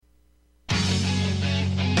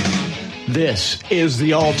This is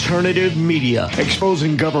the alternative media,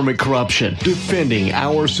 exposing government corruption, defending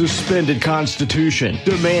our suspended Constitution,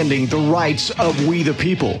 demanding the rights of we the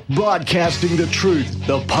people, broadcasting the truth.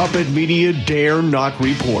 The puppet media dare not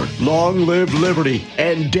report. Long live liberty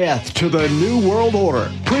and death to the New World Order.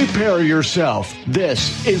 Prepare yourself.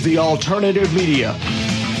 This is the alternative media.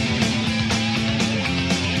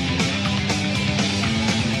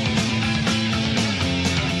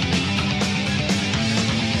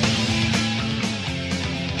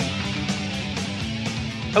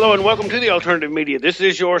 Hello and welcome to the Alternative Media. This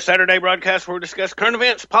is your Saturday broadcast where we discuss current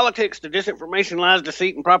events, politics, the disinformation, lies,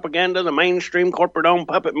 deceit, and propaganda, the mainstream corporate-owned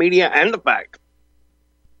puppet media, and the fact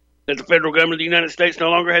that the federal government of the United States no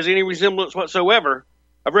longer has any resemblance whatsoever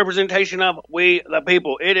of representation of we the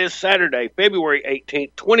people. It is Saturday, February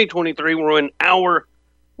 18th, 2023. We're in hour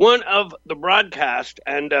one of the broadcast,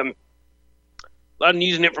 and a lot of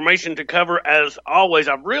news and information to cover as always.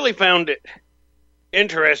 I've really found it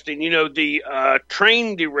interesting, the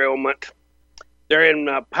train derailment there in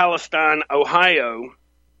Palestine, Ohio,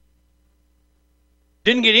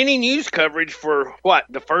 didn't get any news coverage for,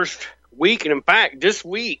 the first week. And in fact, this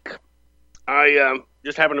week, I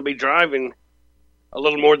just happened to be driving a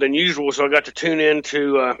little more than usual, so I got to tune in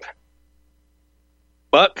to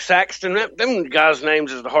Buck Saxton. Them guys'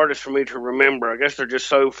 names is the hardest for me to remember. I guess they're just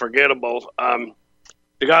so forgettable.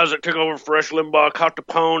 The guys that took over for Rush Limbaugh caught the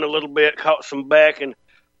Pone a little bit, caught some Beck, and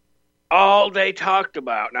all they talked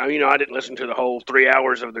about. Now, I didn't listen to the whole 3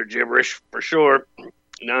 hours of their gibberish, for sure.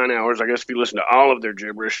 9 hours, I guess, if you listen to all of their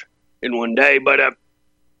gibberish in one day. But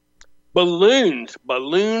balloons.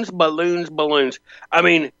 I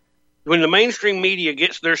mean, when the mainstream media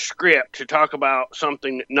gets their script to talk about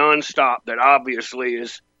something nonstop that obviously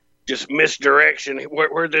is just misdirection,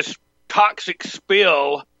 where this toxic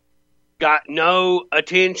spill got no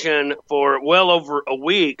attention for well over a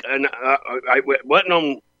week, and I wasn't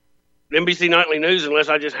on NBC Nightly News unless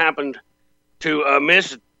I just happened to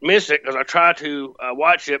miss it, because I try to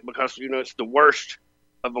watch it because, it's the worst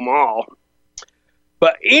of them all.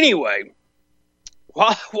 But anyway,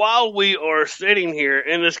 while we are sitting here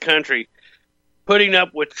in this country putting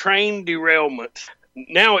up with train derailments,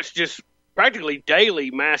 now it's just practically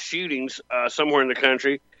daily mass shootings somewhere in the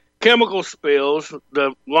country, chemical spills,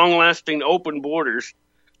 the long-lasting open borders,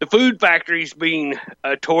 the food factories being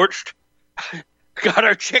torched, got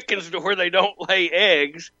our chickens to where they don't lay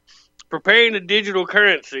eggs, preparing a digital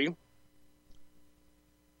currency,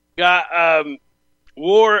 got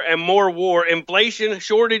war and more war, inflation,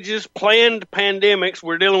 shortages, planned pandemics,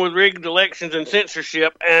 we're dealing with rigged elections and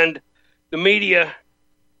censorship, and the media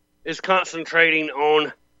is concentrating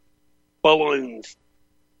on balloons.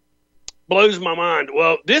 Blows my mind.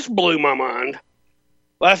 Well, this blew my mind.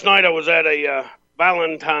 Last night I was at a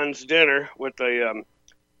Valentine's dinner with a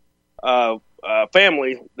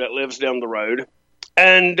family that lives down the road,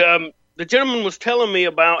 and the gentleman was telling me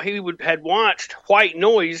about had watched White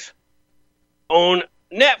Noise on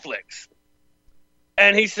Netflix,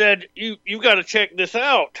 and he said, "You've got to check this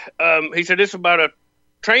out." He said it's about a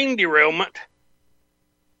train derailment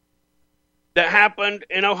that happened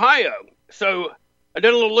in Ohio. So I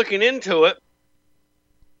did a little looking into it.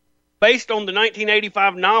 Based on the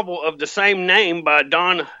 1985 novel of the same name by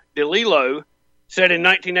Don DeLillo, set in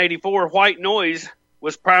 1984, White Noise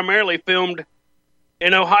was primarily filmed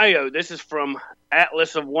in Ohio. This is from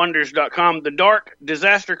atlasofwonders.com. The dark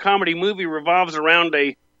disaster comedy movie revolves around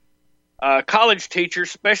a college teacher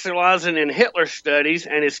specializing in Hitler studies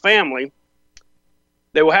and his family.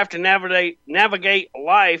 They will have to navigate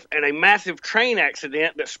life in a massive train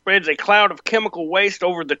accident that spreads a cloud of chemical waste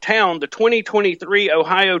over the town. The 2023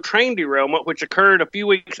 Ohio train derailment, which occurred a few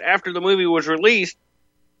weeks after the movie was released,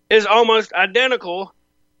 is almost identical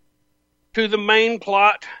to the main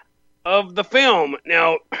plot of the film.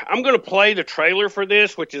 Now, I'm going to play the trailer for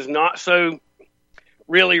this, which is not so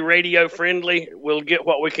really radio friendly. We'll get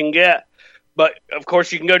what we can get. But, of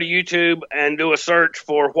course, you can go to YouTube and do a search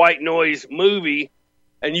for White Noise movie,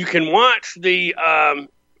 and you can watch the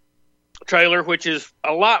trailer, which is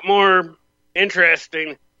a lot more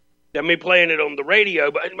interesting than me playing it on the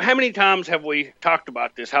radio. But how many times have we talked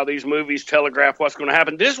about this, how these movies telegraph what's going to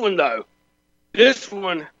happen? This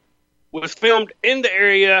one was filmed in the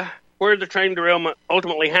area where the train derailment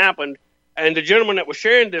ultimately happened. And the gentleman that was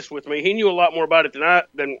sharing this with me, he knew a lot more about it than I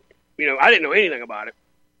didn't know anything about it.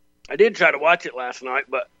 I did try to watch it last night,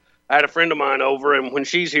 but I had a friend of mine over, and when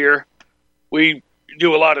she's here, we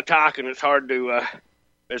do a lot of talking. It's hard to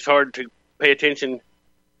pay attention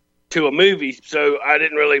to a movie, so I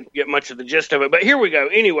didn't really get much of the gist of it. But here we go.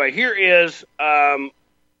 Anyway, here is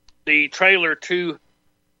the trailer to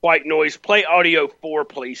White Noise. Play audio 4,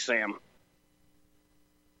 please, Sam.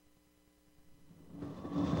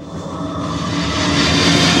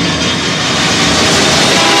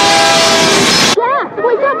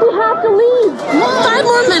 Wake up, we have to leave. 5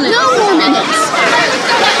 more minutes. No more minutes.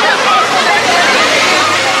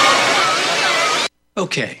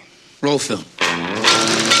 Okay, roll film. Would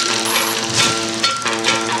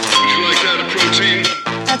you like that, a protein?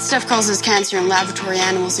 That stuff causes cancer in laboratory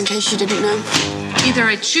animals, in case you didn't know. Either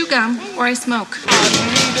I chew gum or I smoke.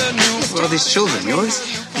 Well, these children, yours?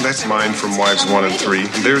 That's mine from wives 1 and 3.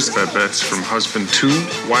 There's Babette's from husband 2.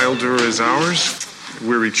 Wilder is ours.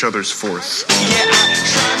 We're each other's 4th.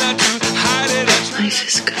 Life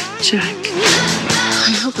is good, Jack.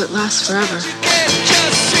 I hope it lasts forever.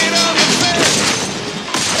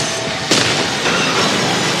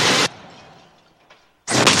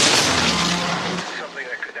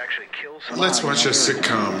 Let's watch a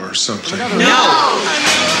sitcom or something. No!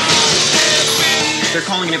 They're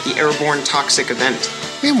calling it the airborne toxic event.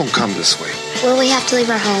 It won't come this way. Will we have to leave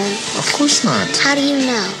our home? Of course not. How do you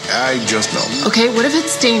know? I just know. Okay, what if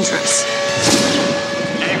it's dangerous?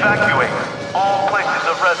 Evacuate all places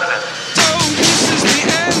of residence.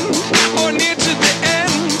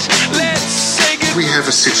 We have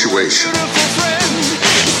a situation.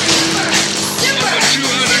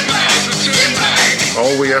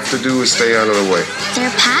 All we have to do is stay out of the way. They're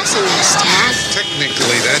passing us, Dad.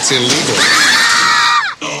 Technically, that's illegal.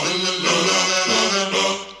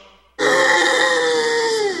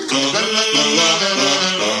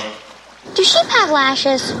 Do sheep have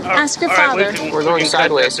lashes? Ask your father. We're going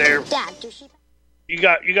sideways. There. Dad, do sheep... You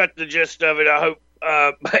got the gist of it, I hope.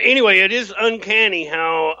 But anyway, it is uncanny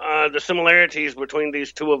how the similarities between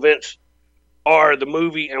these two events are, the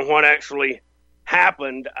movie and what actually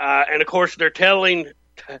happened. And of course, they're telling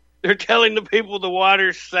the people the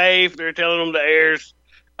water's safe. They're telling them the air's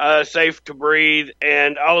safe to breathe,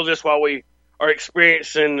 and all of this while we are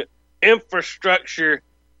experiencing infrastructure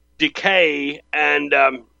decay. And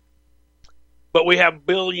but we have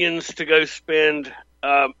billions to go spend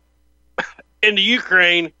into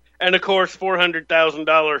Ukraine, and of course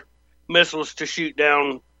 $400,000 missiles to shoot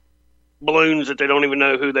down balloons that they don't even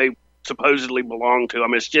know who they supposedly belong to. I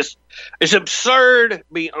mean, it's absurd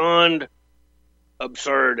beyond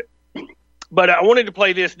absurd. But I wanted to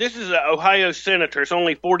play this. This is an Ohio senator. It's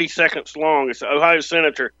only 40 seconds long. It's an Ohio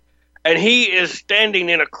senator, and he is standing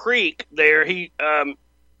in a creek there. He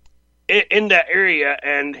in that area,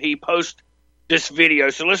 and he posts this video.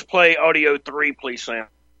 So let's play audio 3, please, Sam.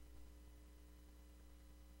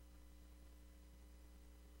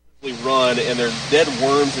 Run, and there's dead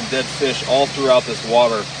worms and dead fish all throughout this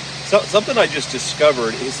water. So, something I just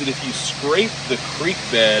discovered is that if you scrape the creek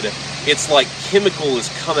bed, it's like chemical is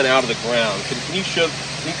coming out of the ground. Can you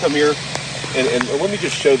come here and let me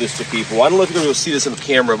just show this to people. I don't know if you're going to be able to see this on the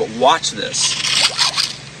camera, but watch this.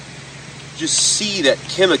 Just see that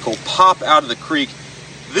chemical pop out of the creek.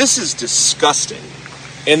 This is disgusting.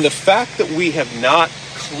 And the fact that we have not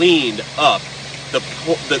cleaned up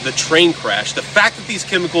the train crash, the fact that these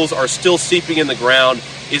chemicals are still seeping in the ground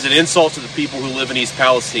is an insult to the people who live in East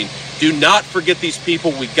Palestine. Do not forget these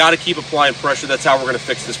people. We've got to keep applying pressure. That's how we're going to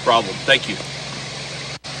fix this problem. Thank you.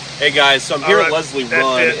 Hey, guys, so I'm here at Leslie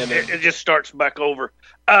Run. And it just starts back over.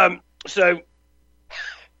 So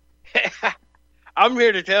I'm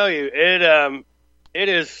here to tell you, it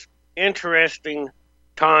is interesting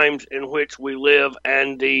times in which we live,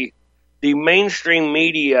 and the mainstream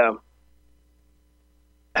media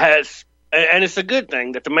has, and it's a good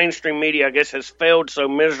thing that the mainstream media, I guess, has failed so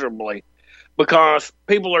miserably, because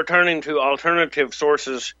people are turning to alternative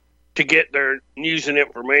sources to get their news and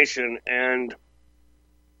information, and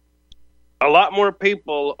a lot more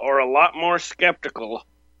people are a lot more skeptical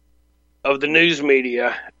of the news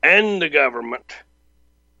media and the government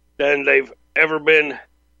than they've ever been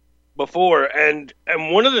before. And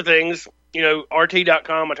one of the things,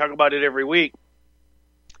 RT.com, I talk about it every week,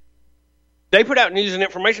 they put out news and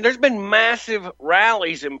information. There's been massive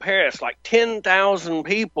rallies in Paris, like 10,000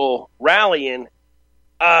 people rallying,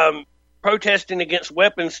 protesting against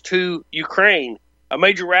weapons to Ukraine. A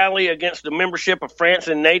major rally against the membership of France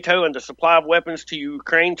in NATO and the supply of weapons to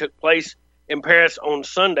Ukraine took place in Paris on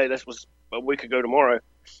Sunday. This was a week ago tomorrow.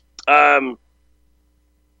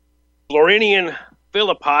 Florian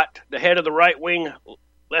Philippot, the head of the right-wing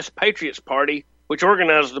Les Patriots Party, which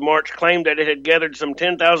organized the march, claimed that it had gathered some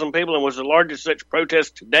 10,000 people and was the largest such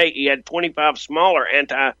protest to date. He had 25 smaller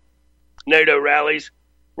anti-NATO rallies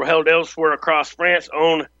were held elsewhere across France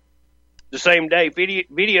on the same day.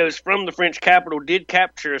 Videos from the French capital did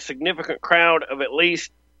capture a significant crowd of at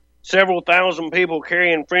least several thousand people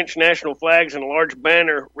carrying French national flags and a large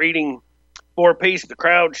banner reading "For Peace." The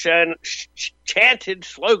crowd chanted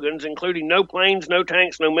slogans including "No planes, no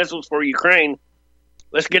tanks, no missiles for Ukraine,"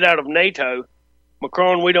 "Let's get out of NATO,"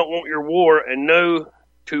 Macron, we don't want your war, and no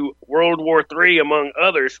to World War III, among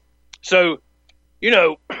others. So,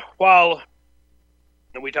 while,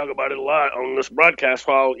 and we talk about it a lot on this broadcast,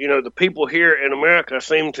 while, the people here in America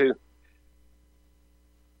seem to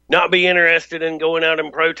not be interested in going out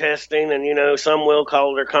and protesting, and, some will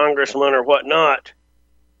call their congressman or whatnot,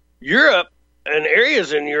 Europe and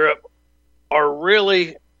areas in Europe are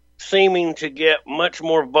really seeming to get much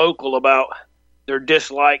more vocal about their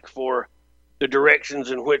dislike for the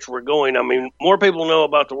directions in which we're going. I mean, more people know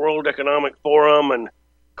about the World Economic Forum and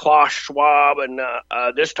Klaus Schwab and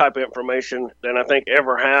this type of information than I think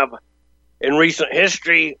ever have in recent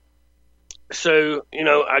history. So,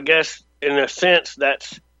 I guess in a sense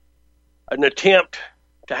that's an attempt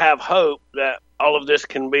to have hope that all of this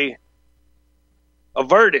can be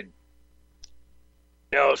averted.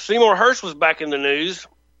 Now, Seymour Hersh was back in the news.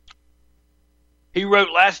 He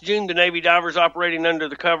wrote, last June, the Navy divers operating under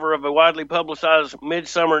the cover of a widely publicized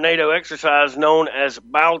midsummer NATO exercise known as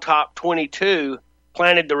Baltop 22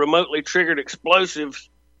 planted the remotely triggered explosives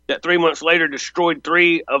that 3 months later destroyed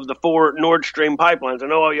 3 of the 4 Nord Stream pipelines. I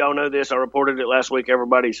know all y'all know this. I reported it last week.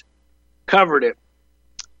 Everybody's covered it.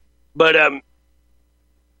 But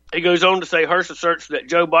he goes on to say, Hersh asserts that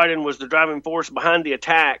Joe Biden was the driving force behind the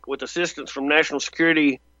attack with assistance from National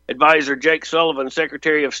Security Advisor Jake Sullivan,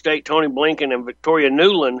 Secretary of State Tony Blinken, and Victoria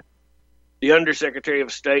Nuland, the Undersecretary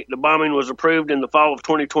of State. The bombing was approved in the fall of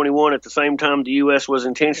 2021 at the same time the U.S. was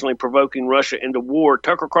intentionally provoking Russia into war.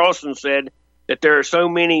 Tucker Carlson said that there are so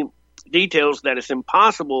many details that it's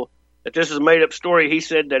impossible that this is a made-up story. He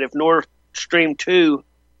said that if Nord Stream 2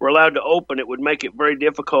 were allowed to open, it would make it very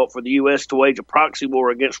difficult for the U.S. to wage a proxy war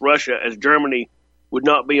against Russia, as Germany would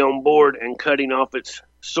not be on board, and cutting off its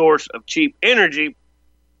source of cheap energy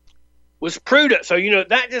was prudent. So,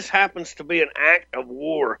 that just happens to be an act of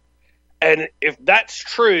war. And if that's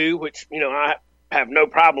true, which, I have no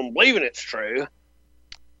problem believing it's true,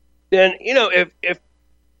 then,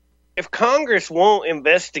 if Congress won't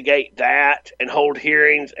investigate that and hold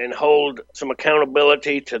hearings and hold some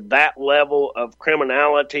accountability to that level of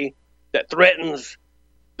criminality that threatens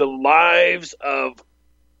the lives of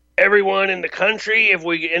everyone in the country, if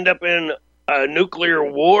we end up in a nuclear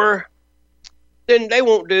war, then they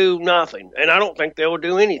won't do nothing. And I don't think they will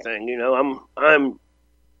do anything. I'm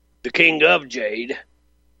the king of Jade.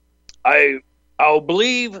 I'll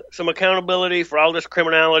believe some accountability for all this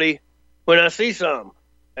criminality when I see some.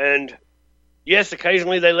 And yes,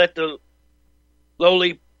 occasionally they let the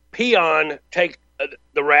lowly peon take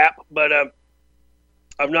the rap, but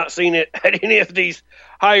I've not seen it at any of these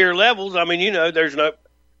higher levels. I mean, there's no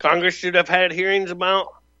Congress should have had hearings about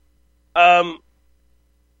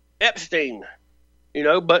Epstein,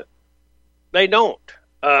 but they don't.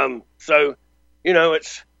 So,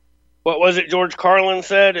 it's, what was it George Carlin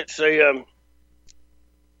said? It's a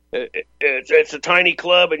tiny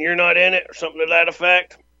club and you're not in it, or something to that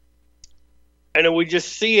effect. And then we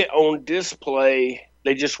just see it on display.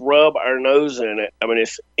 They just rub our nose in it. I mean,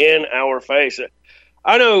 it's in our face.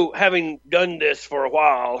 I know, having done this for a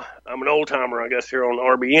while, I'm an old timer, I guess, here on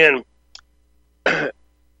RBN.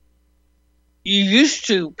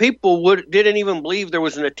 People didn't even believe there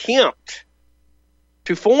was an attempt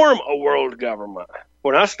to form a world government.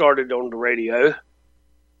 When I started on the radio,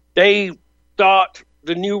 they thought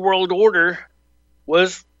the New World Order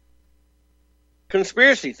was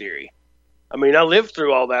conspiracy theory. I mean, I lived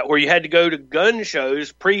through all that, where you had to go to gun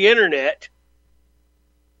shows pre-internet.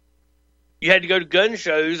 You had to go to gun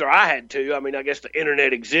shows, or I had to. I mean, I guess the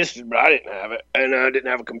internet existed, but I didn't have it, and I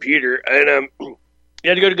didn't have a computer. And you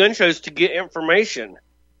had to go to gun shows to get information.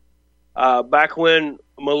 Back when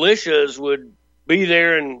militias would be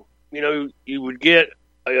there, and you would get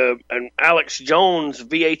an Alex Jones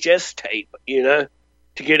VHS tape, to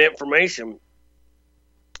get information.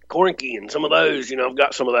 Corky and some of those, I've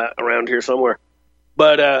got some of that around here somewhere.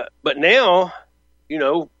 But now,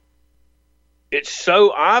 it's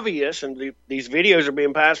so obvious, and these videos are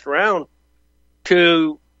being passed around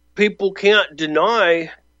to people can't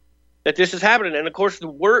deny that this is happening. And of course,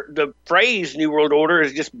 the phrase New World Order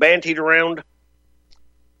is just bantied around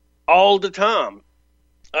all the time.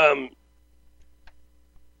 So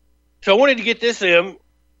I wanted to get this in.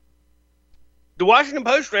 The Washington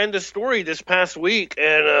Post ran this story this past week,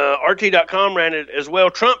 and RT.com ran it as well.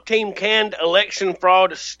 Trump team canned election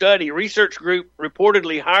fraud study. Research group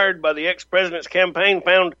reportedly hired by the ex-president's campaign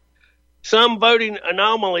found some voting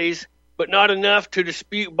anomalies, but not enough to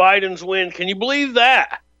dispute Biden's win. Can you believe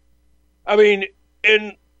that? I mean,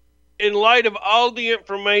 in light of all the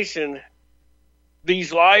information,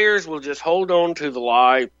 these liars will just hold on to the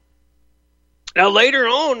lie. Now, later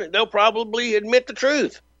on, they'll probably admit the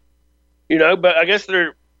truth. But I guess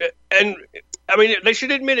they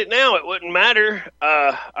should admit it now. It wouldn't matter.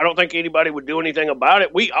 I don't think anybody would do anything about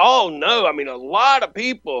it. We all know, a lot of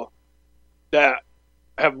people that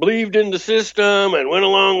have believed in the system and went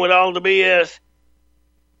along with all the BS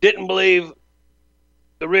didn't believe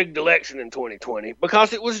the rigged election in 2020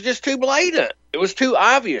 because it was just too blatant. It was too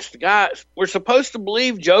obvious. The guys, we're supposed to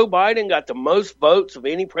believe Joe Biden got the most votes of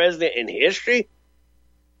any president in history,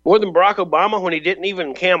 more than Barack Obama when he didn't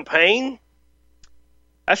even campaign.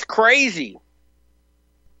 That's crazy.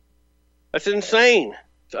 That's insane.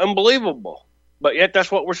 It's unbelievable. But yet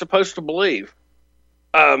that's what we're supposed to believe.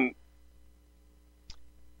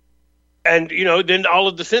 And, then all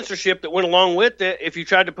of the censorship that went along with it, if you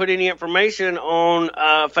tried to put any information on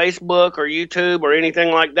Facebook or YouTube or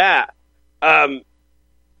anything like that. But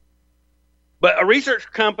a research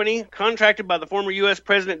company contracted by the former U.S.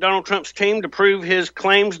 President Donald Trump's team to prove his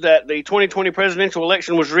claims that the 2020 presidential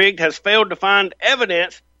election was rigged has failed to find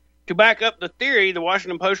evidence to back up the theory, the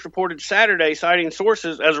Washington Post reported Saturday, citing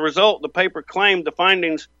sources. As a result, the paper claimed the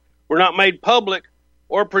findings were not made public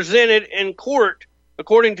or presented in court.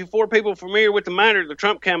 According to 4 people familiar with the matter, the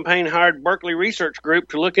Trump campaign hired Berkeley Research Group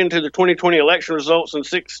to look into the 2020 election results in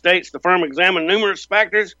 6 states. The firm examined numerous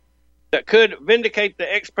factors that could vindicate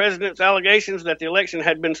the ex-president's allegations that the election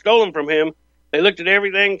had been stolen from him. They looked at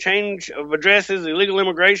everything: change of addresses, illegal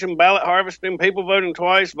immigration, ballot harvesting, people voting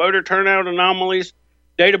twice, voter turnout anomalies,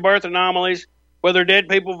 date of birth anomalies, whether dead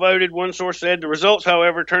people voted, one source said. The results,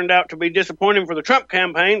 however, turned out to be disappointing for the Trump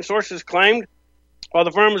campaign, sources claimed. While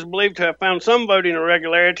the firm is believed to have found some voting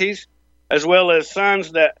irregularities, as well as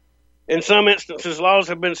signs that in some instances laws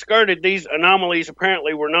have been skirted, these anomalies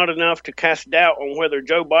apparently were not enough to cast doubt on whether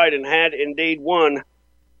Joe Biden had indeed won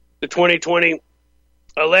the 2020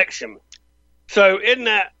 election. So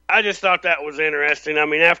I just thought that was interesting.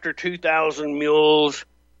 After 2,000 mules,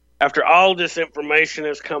 after all this information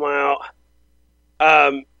has come out,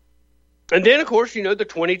 and then, of course, the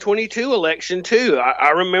 2022 election, too.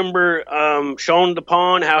 I remember Sean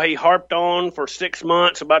DePaun, how he harped on for 6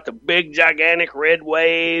 months about the big, gigantic red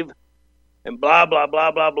wave and blah, blah,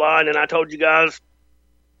 blah, blah, blah. And then I told you guys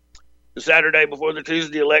the Saturday before the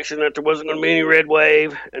Tuesday election that there wasn't going to be any red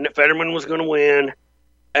wave and that Fetterman was going to win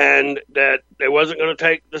and that they wasn't going to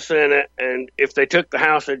take the Senate. And if they took the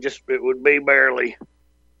House, it would be barely.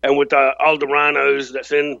 And with all the rhinos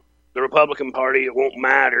that's in the Republican Party, it won't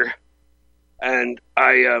matter. And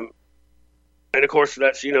and of course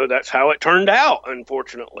that's how it turned out,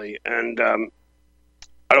 unfortunately. And I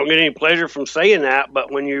don't get any pleasure from saying that,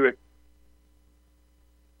 but when you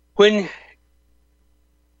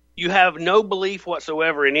have no belief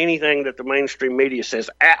whatsoever in anything that the mainstream media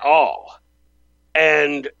says at all,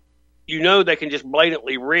 and they can just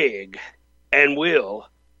blatantly rig and will,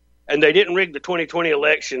 and they didn't rig the 2020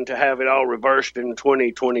 election to have it all reversed in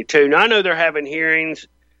 2022. Now I know they're having hearings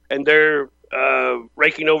and they're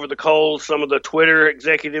raking over the coals some of the Twitter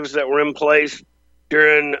executives that were in place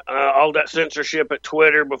during all that censorship at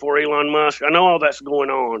Twitter before Elon Musk. I know all that's going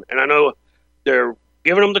on, and I know they're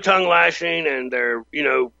giving them the tongue lashing, and they're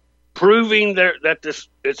proving that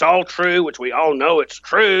it's all true, which we all know it's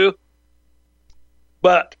true.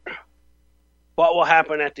 But what will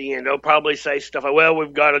happen at the end? They'll probably say stuff like, "Well,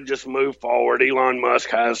 we've got to just move forward. Elon Musk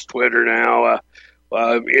has Twitter now.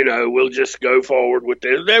 We'll just go forward with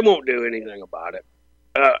this." They won't do anything about it.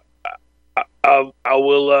 I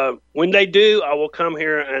will, when they do, I will come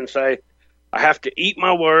here and say, I have to eat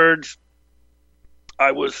my words.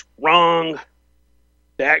 I was wrong.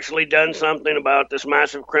 They actually done something about this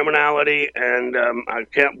massive criminality, and I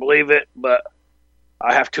can't believe it, but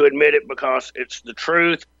I have to admit it because it's the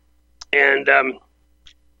truth. And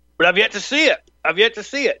but I've yet to see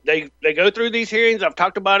it. They go through these hearings. I've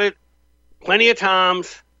talked about it plenty of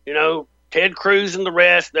times, Ted Cruz and the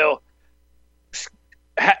rest. They'll,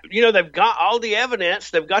 they've got all the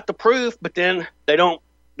evidence, they've got the proof, but then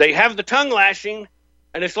they have the tongue lashing,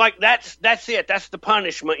 and it's like, that's it. That's the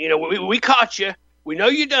punishment. We caught you. We know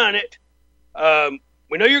you done it.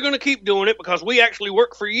 We know you're going to keep doing it because we actually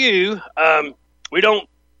work for you. We don't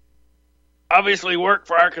obviously work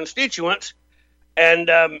for our constituents. And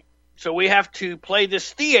so we have to play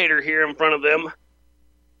this theater here in front of them.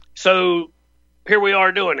 So here we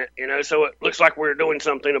are doing it, so it looks like we're doing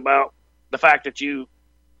something about the fact that you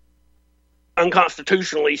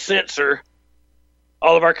unconstitutionally censor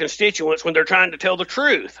all of our constituents when they're trying to tell the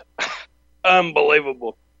truth.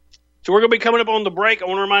 Unbelievable. So we're going to be coming up on the break. I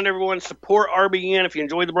want to remind everyone, support RBN. If you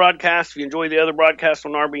enjoy the broadcast, if you enjoy the other broadcasts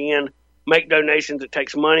on RBN, make donations. It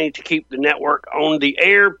takes money to keep the network on the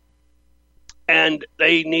air, and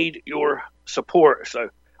they need your support. So I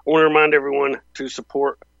want to remind everyone to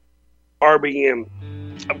support RBN.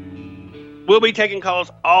 We'll be taking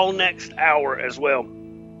calls all next hour as well.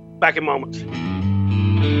 Back in moments.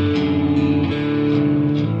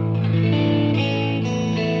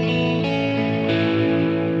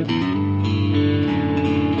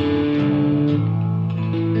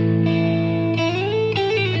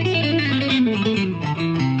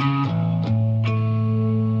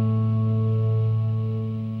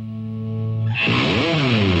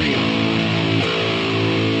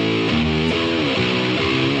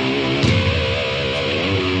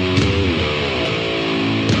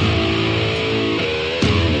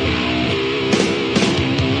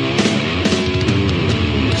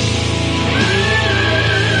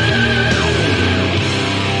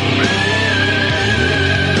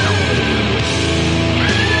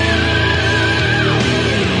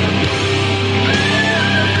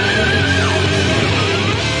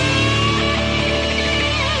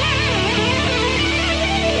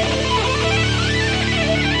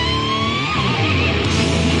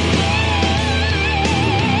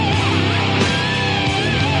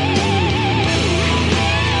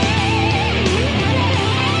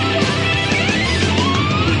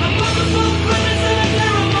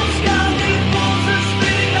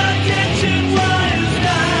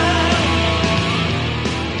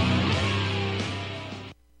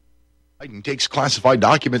 Takes classified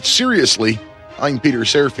documents seriously. I'm Peter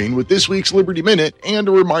Serafine with this week's Liberty Minute and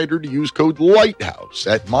a reminder to use code LIGHTHOUSE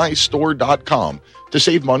at mystore.com to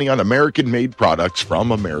save money on American-made products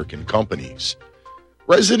from American companies.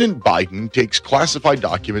 President Biden takes classified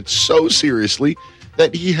documents so seriously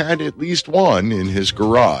that he had at least one in his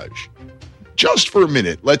garage. Just for a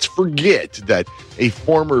minute, let's forget that a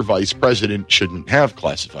former vice president shouldn't have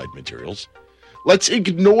classified materials. Let's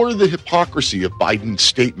ignore the hypocrisy of Biden's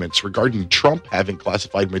statements regarding Trump having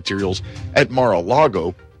classified materials at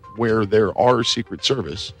Mar-a-Lago, where there are Secret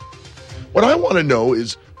Service. What I want to know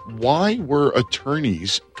is, why were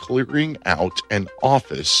attorneys clearing out an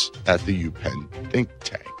office at the UPenn think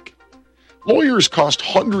tank? Lawyers cost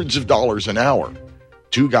hundreds of dollars an hour.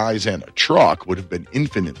 2 guys and a truck would have been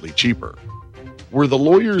infinitely cheaper. Were the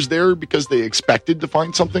lawyers there because they expected to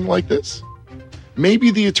find something like this? Maybe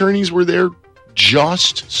the attorneys were there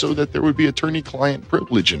just so that there would be attorney-client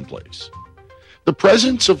privilege in place. The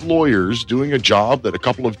presence of lawyers doing a job that a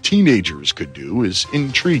couple of teenagers could do is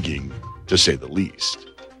intriguing, to say the least.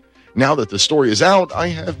 Now that the story is out, I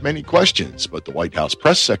have many questions, but the White House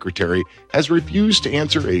press secretary has refused to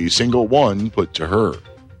answer a single one put to her.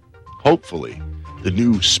 Hopefully, the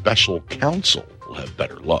new special counsel will have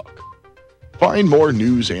better luck. Find more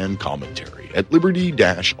news and commentary at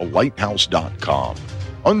liberty-lighthouse.com.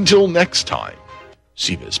 Until next time,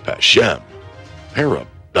 Si vis pacem,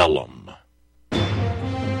 parabellum.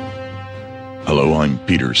 Hello, I'm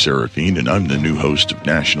Peter Serafine, and I'm the new host of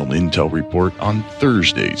National Intel Report on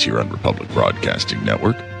Thursdays here on Republic Broadcasting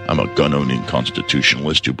Network. I'm a gun-owning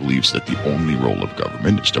constitutionalist who believes that the only role of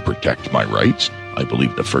government is to protect my rights. I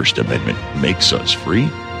believe the First Amendment makes us free,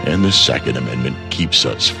 and the Second Amendment keeps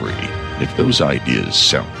us free. If those ideas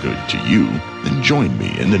sound good to you, then join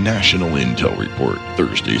me in the National Intel Report,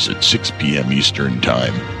 Thursdays at 6 p.m. Eastern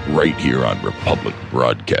Time, right here on Republic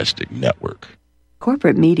Broadcasting Network.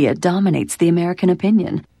 Corporate media dominates the American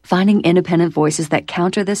opinion. Finding independent voices that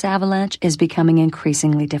counter this avalanche is becoming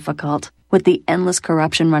increasingly difficult. With the endless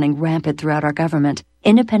corruption running rampant throughout our government,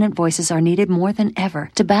 independent voices are needed more than ever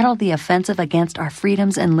to battle the offensive against our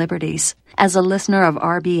freedoms and liberties. As a listener of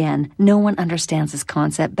RBN, no one understands this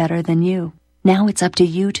concept better than you. Now it's up to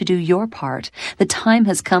you to do your part. The time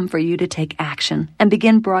has come for you to take action and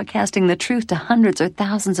begin broadcasting the truth to hundreds or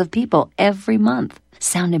thousands of people every month.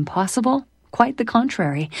 Sound impossible? Quite the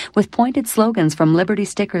contrary. With pointed slogans from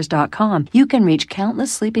LibertyStickers.com, you can reach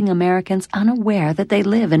countless sleeping Americans unaware that they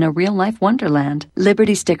live in a real-life wonderland.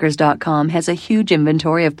 LibertyStickers.com has a huge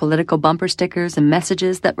inventory of political bumper stickers and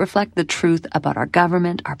messages that reflect the truth about our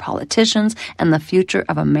government, our politicians, and the future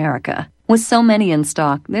of America. With so many in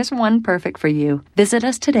stock, there's one perfect for you. Visit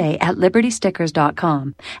us today at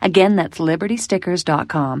LibertyStickers.com. Again, that's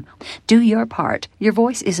LibertyStickers.com. Do your part. Your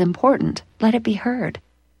voice is important. Let it be heard.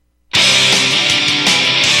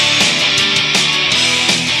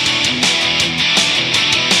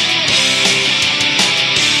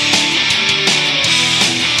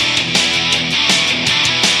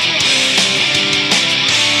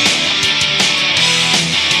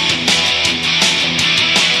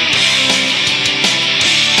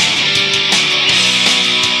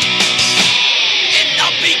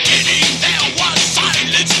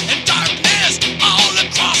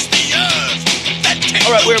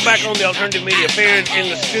 All right, we're back on the Alternative Media. Farren in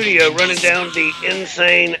the studio running down the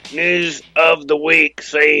insane news of the week,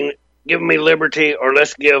 saying give me liberty or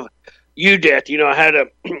let's give you death. You know, I had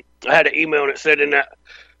an email and it said in that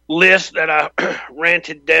list that I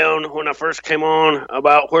ranted down when I first came on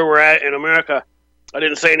about where we're at in America, I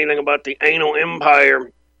didn't say anything about the anal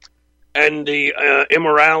empire and the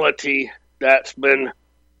immorality that's been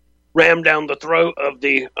rammed down the throat of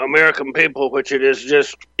the American people, which it is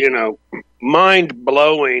just, you know,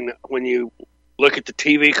 mind-blowing when you look at the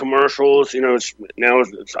TV commercials. You know,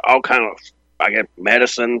 it's all kind of, I guess,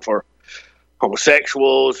 medicine for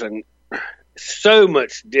homosexuals and so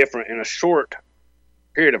much different in a short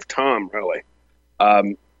period of time, really.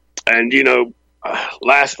 And, you know,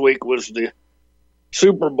 last week was the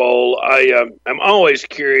Super Bowl. I'm always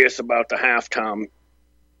curious about the halftime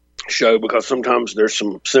show because sometimes there's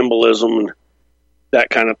some symbolism and that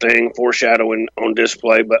kind of thing, foreshadowing on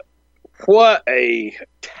display. But what a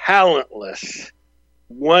talentless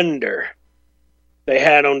wonder they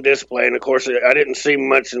had on display. And, of course, I didn't see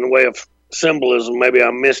much in the way of symbolism. Maybe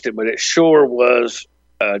I missed it, but it sure was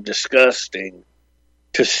disgusting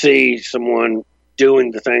to see someone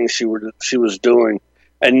doing the things she was doing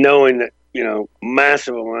and knowing that, you know,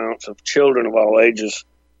 massive amounts of children of all ages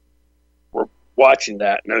were watching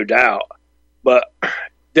that, no doubt. But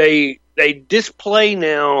they display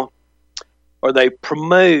now, or they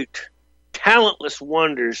promote talentless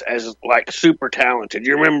wonders as like super talented.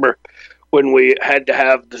 You remember when we had to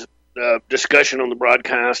have the discussion on the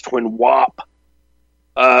broadcast when WAP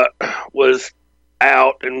was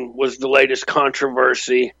out and was the latest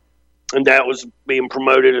controversy, and that was being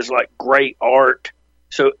promoted as like great art.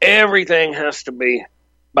 So everything has to be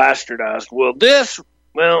bastardized. Well,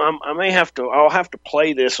 I'll have to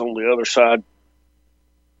play this on the other side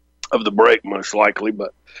of the break, most likely.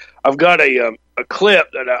 But I've got a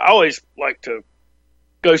clip that I always like to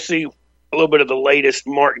go see a little bit of the latest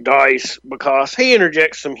Mark Dice because he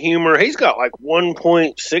interjects some humor. He's got like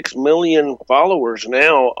 1.6 million followers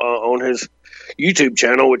now on his YouTube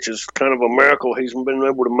channel, which is kind of a miracle he's been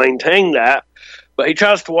able to maintain that. But he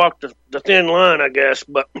tries to walk the thin line, I guess.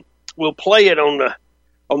 But we'll play it on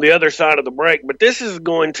the other side of the break. But this is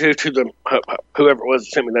going to the whoever it was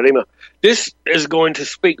that sent me that email. This is going to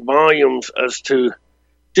speak volumes as to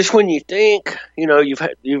just when you think, you know,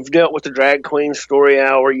 you've dealt with the drag queen story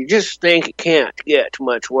hour, you just think it can't get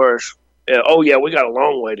much worse. Oh yeah, we got a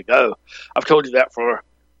long way to go. I've told you that for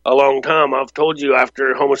a long time. I've told you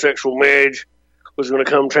after homosexual marriage was going to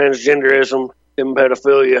come transgenderism, then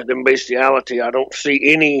pedophilia, then bestiality. I don't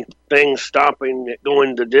see anything stopping it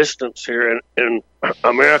going the distance here in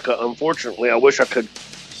America. Unfortunately, I wish I could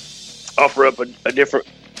offer up a different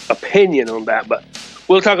opinion on that, but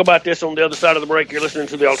we'll talk about this on the other side of the break. You're listening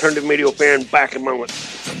to the Alternative Media Farren. Back in a moment.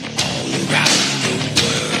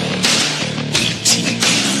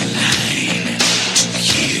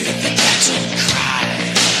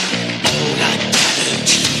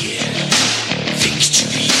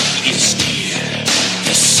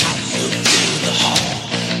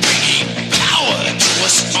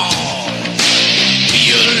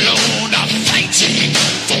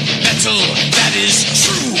 That is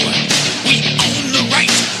true. We own the right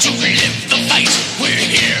to live the fight. We're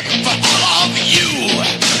here for all of you.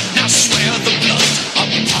 Now swear the blood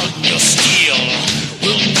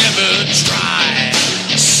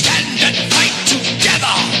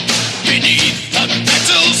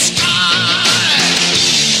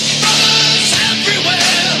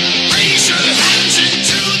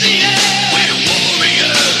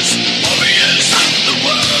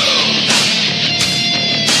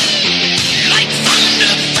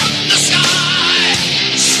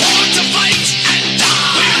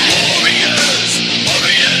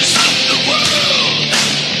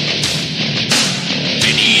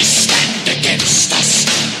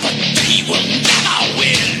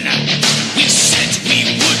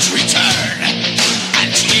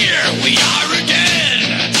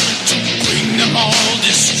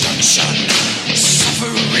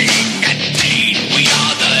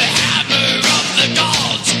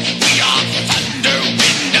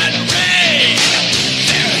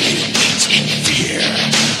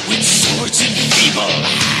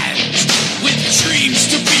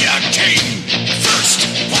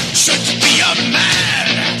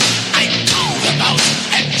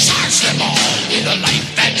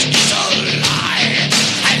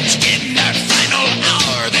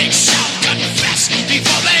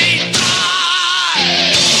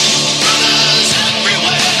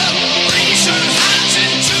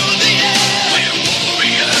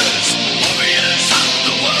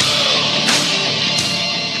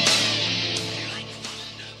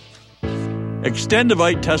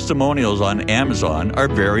Extendivite testimonials on Amazon are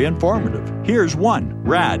very informative. Here's one,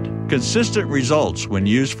 RAD, consistent results when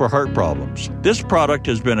used for heart problems. This product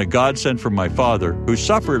has been a godsend for my father, who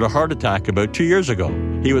suffered a heart attack about 2 years ago.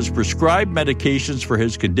 He was prescribed medications for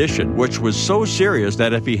his condition, which was so serious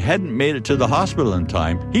that if he hadn't made it to the hospital in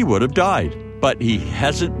time, he would have died. But he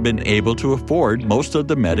hasn't been able to afford most of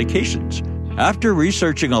the medications. After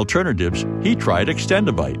researching alternatives, he tried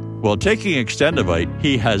Extendivite. While taking Extendivite,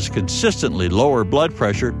 he has consistently lower blood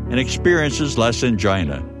pressure and experiences less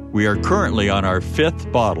angina. We are currently on our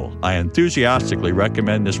 5th bottle. I enthusiastically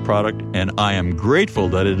recommend this product, and I am grateful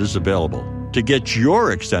that it is available. To get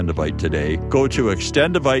your Extendivite today, go to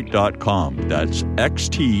extendivite.com. That's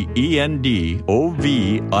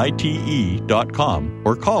XTENDOVITE.com,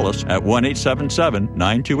 or call us at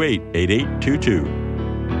 1-877-928-8822.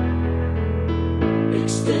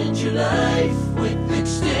 Extend your life with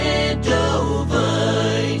Extendovite.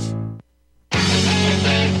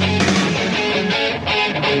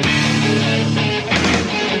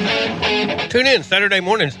 Tune in Saturday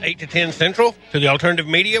mornings, 8 to 10 Central, to the Alternative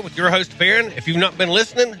Media with your host, Farren. If you've not been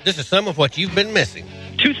listening, this is some of what you've been missing.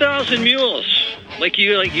 2,000 mules, like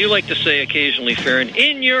you like to say occasionally, Farren,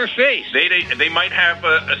 in your face. They might have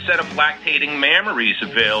a set of lactating mammaries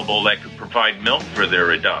available that could provide milk for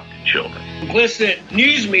their adopted children. Complicit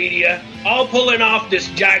news media all pulling off this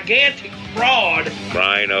gigantic fraud.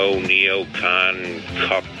 Rhino, neocon,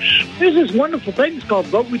 cucks. There's this wonderful thing called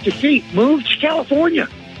Vote With Your Feet. Move to California.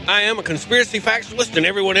 I am a conspiracy factualist, and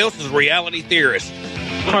everyone else is a reality theorist.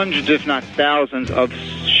 Hundreds, if not thousands, of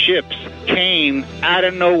ships came out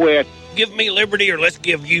of nowhere. Give me liberty or let's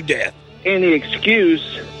give you death. Any excuse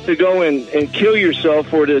to go and kill yourself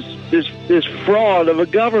for this fraud of a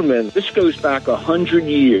government. This goes back 100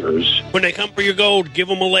 years. When they come for your gold, give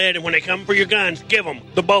them a lead, and when they come for your guns, give them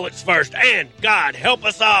the bullets first. And God help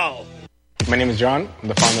us all. My name is John. I'm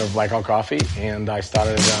the founder of Blackout Coffee, and I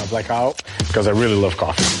started Blackout because I really love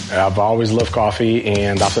coffee. I've always loved coffee,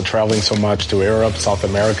 and after traveling so much to Europe, South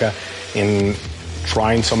America, and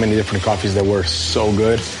trying so many different coffees that were so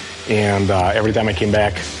good, and every time I came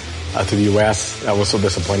back to the U.S., I was so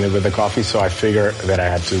disappointed with the coffee, so I figured that I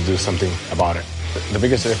had to do something about it. The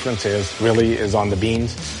biggest difference is on the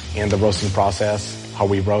beans and the roasting process, how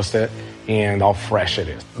we roast it, and how fresh it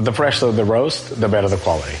is. The fresher the roast, the better the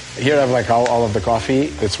quality. Here I have all of the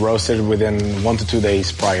coffee. It's roasted within 1 to 2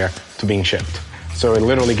 days prior to being shipped. So it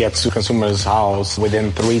literally gets to consumer's house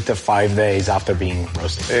within 3 to 5 days after being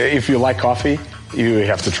roasted. If you like coffee, you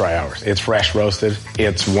have to try ours. It's fresh roasted.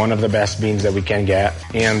 It's one of the best beans that we can get,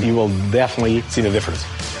 and you will definitely see the difference.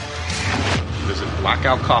 Visit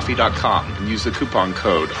blackoutcoffee.com and use the coupon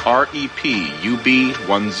code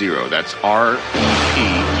REPUB10. That's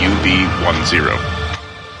REPUB10.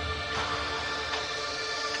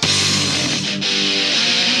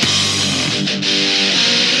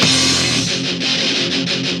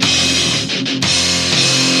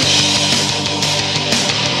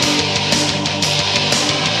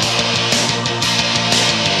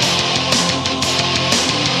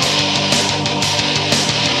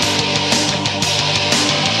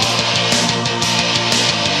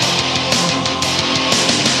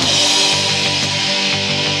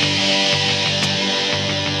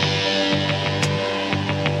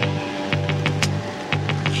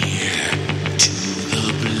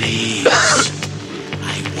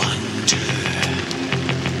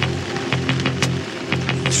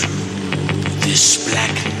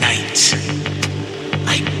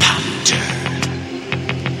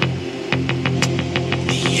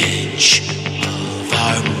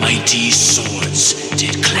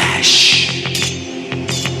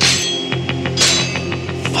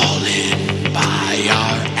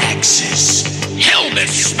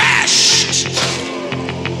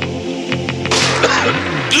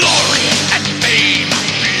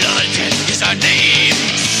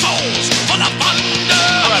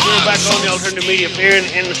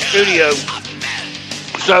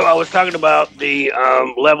 So I was talking about the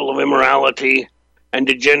level of immorality and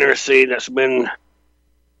degeneracy that's been.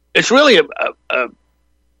 It's really a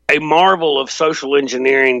marvel of social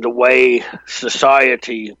engineering, the way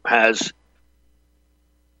society has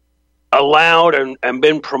allowed and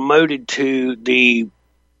been promoted to the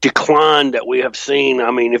decline that we have seen.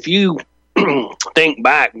 I mean, if you think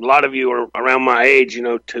back, a lot of you are around my age,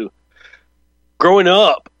 to growing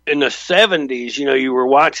up in the 70s, you were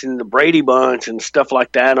watching the Brady Bunch and stuff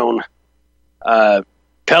like that on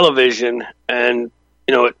television, and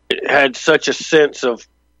it had such a sense of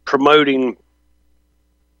promoting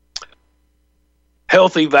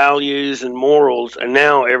healthy values and morals, and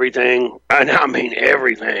now everything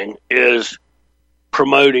is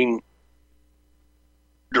promoting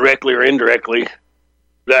directly or indirectly,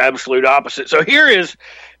 the absolute opposite. So here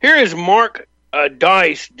is Mark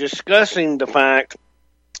Dice discussing the fact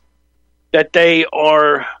that they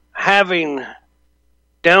are having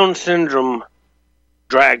Down syndrome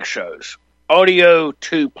drag shows. Audio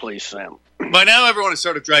 2, please, Sam. By now, everyone has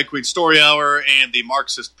heard of Drag Queen Story Hour and the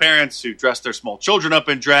Marxist parents who dress their small children up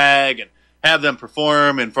in drag and have them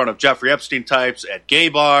perform in front of Jeffrey Epstein types at gay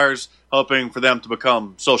bars, hoping for them to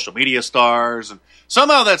become social media stars. And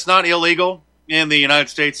somehow that's not illegal in the United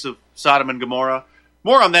States of Sodom and Gomorrah.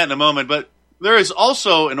 More on that in a moment, but there is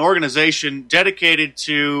also an organization dedicated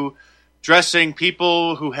to dressing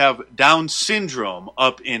people who have Down syndrome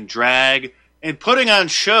up in drag and putting on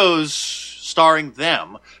shows starring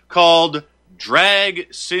them called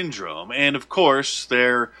Drag Syndrome. And of course,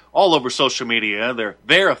 they're all over social media. They're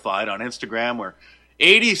verified on Instagram, where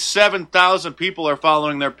 87,000 people are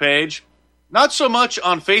following their page. Not so much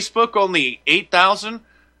on Facebook, only 8,000,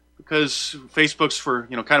 because Facebook's for,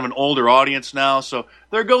 kind of an older audience now, so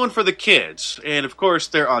they're going for the kids. And of course,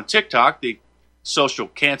 they're on TikTok, the social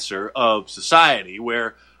cancer of society,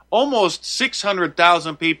 where almost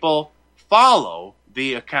 600,000 people follow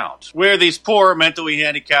the account, where these poor mentally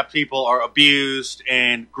handicapped people are abused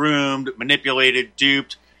and groomed, manipulated,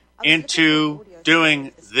 duped into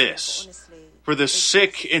doing this for the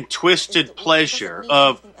sick and twisted pleasure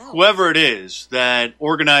of whoever it is that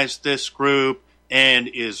organized this group and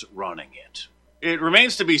is running it. It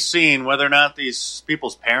remains to be seen whether or not these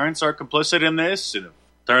people's parents are complicit in this and have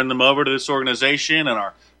turned them over to this organization and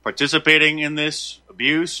are participating in this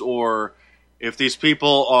abuse, or if these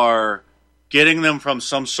people are getting them from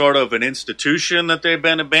some sort of an institution that they've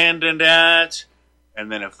been abandoned at.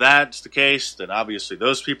 And then if that's the case, then obviously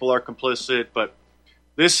those people are complicit. But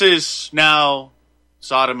this is now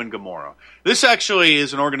Sodom and Gomorrah. This actually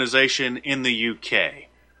is an organization in the UK.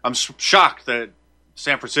 I'm shocked that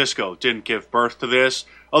San Francisco didn't give birth to this,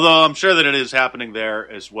 although I'm sure that it is happening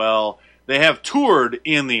there as well. They have toured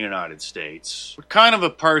in the United States. What kind of a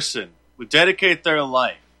person would dedicate their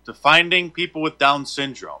life to finding people with Down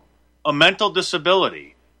syndrome, a mental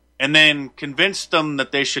disability, and then convince them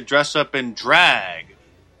that they should dress up in drag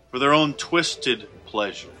for their own twisted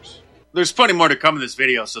pleasures? There's plenty more to come in this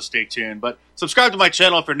video, so stay tuned. But subscribe to my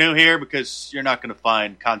channel if you're new here, because you're not going to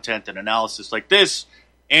find content and analysis like this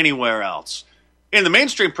anywhere else. In the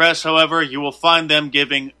mainstream press, however, you will find them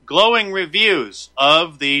giving glowing reviews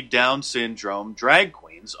of the Down syndrome drag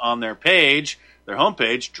queens on their page, their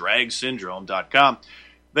homepage, dragsyndrome.com.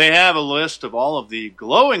 They have a list of all of the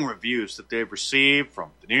glowing reviews that they've received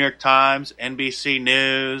from the New York Times, NBC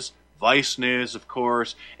News, Vice News, of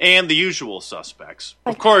course, and the usual suspects.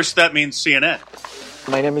 Of course, that means CNN.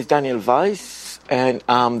 My name is Daniel Weiss, and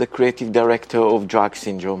I'm the creative director of Drag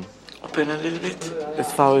Syndrome. Open a little bit.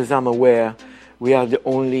 As far as I'm aware, we are the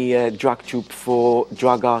only drag troupe for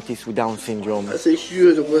drag artists with Down syndrome. I say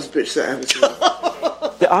you're the worst bitch that ever seen.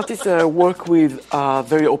 The artists I work with are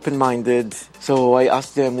very open-minded, so I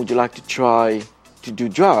asked them, would you like to try to do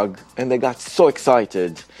drag? And they got so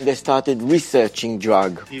excited. They started researching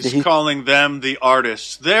drag. He's calling them the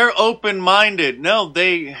artists. They're open-minded. No,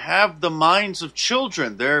 they have the minds of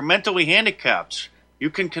children. They're mentally handicapped. You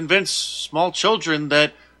can convince small children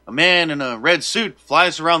that a man in a red suit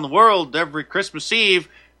flies around the world every Christmas Eve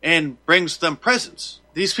and brings them presents.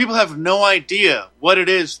 These people have no idea what it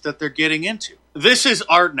is that they're getting into. This is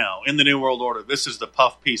art now in the New World Order. This is the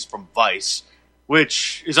puff piece from Vice,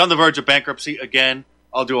 which is on the verge of bankruptcy again.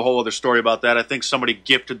 I'll do a whole other story about that. I think somebody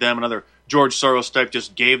gifted them, another George Soros type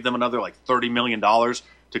just gave them another like $30 million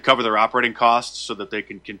to cover their operating costs so that they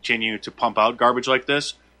can continue to pump out garbage like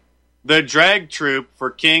this. The drag troupe for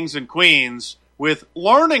kings and queens with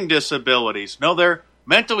learning disabilities. No, they're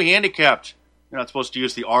mentally handicapped. You're not supposed to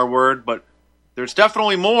use the R word, but there's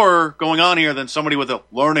definitely more going on here than somebody with a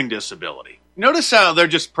learning disability. Notice how they're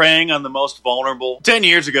just preying on the most vulnerable. 10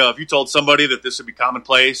 years ago, if you told somebody that this would be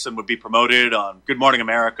commonplace and would be promoted on Good Morning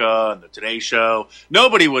America and the Today Show,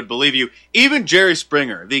 nobody would believe you. Even Jerry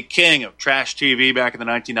Springer, the king of trash TV back in the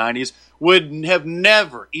 1990s, would have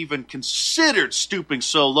never even considered stooping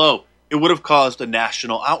so low. It would have caused a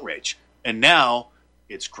national outrage. And now,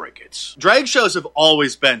 it's crickets. Drag shows have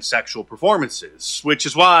always been sexual performances, which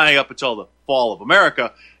is why, up until the fall of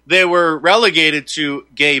America, they were relegated to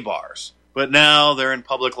gay bars. But now they're in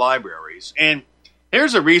public libraries. And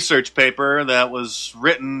here's a research paper that was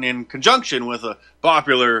written in conjunction with a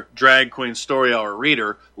popular Drag Queen Story Hour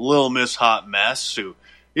reader, Lil Miss Hot Mess, who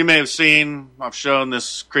you may have seen. I've shown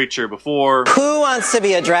this creature before. Who wants to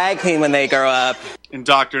be a drag queen when they grow up?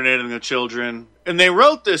 Indoctrinating the children. And they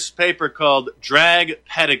wrote this paper called Drag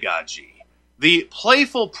Pedagogy. the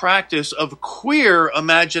playful practice of queer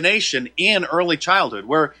imagination in early childhood,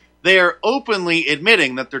 where they are openly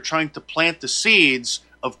admitting that they're trying to plant the seeds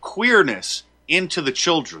of queerness into the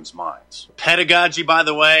children's minds. Pedagogy, by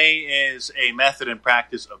the way, is a method and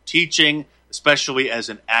practice of teaching, especially as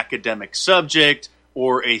an academic subject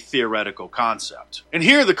or a theoretical concept. And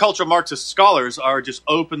here the cultural Marxist scholars are just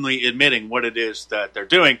openly admitting what it is that they're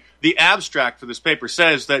doing. The abstract for this paper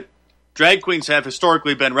says that drag queens have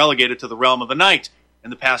historically been relegated to the realm of the night. In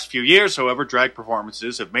the past few years, however, drag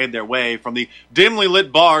performances have made their way from the dimly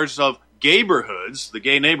lit bars of gayborhoods, the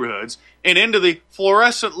gay neighborhoods, and into the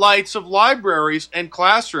fluorescent lights of libraries and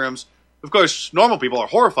classrooms. Of course, normal people are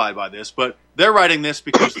horrified by this, but they're writing this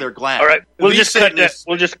because they're glad. All right, we'll just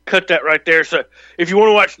cut that right there. So, if you want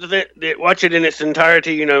to watch it in its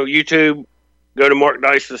entirety, YouTube, go to Mark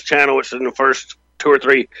Dice's channel. It's in the first 2 or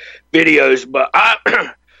 3 videos. But I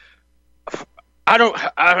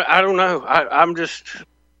don't know. I'm just.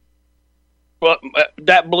 Well,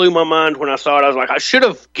 that blew my mind when I saw it. I was like, I should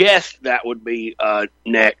have guessed that would be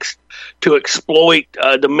next, to exploit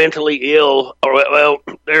the mentally ill.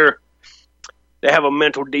 They have a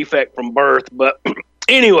mental defect from birth. But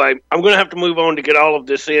anyway, I'm going to have to move on to get all of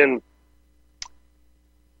this in.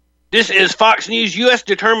 This is Fox News. U.S.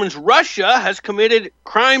 determines Russia has committed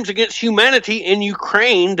crimes against humanity in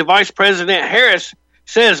Ukraine. The Vice President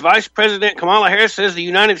Vice President Kamala Harris says the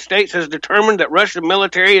United States has determined that Russian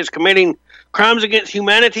military is committing crimes against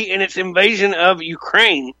humanity in its invasion of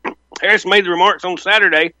Ukraine. Harris made the remarks on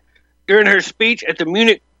Saturday during her speech at the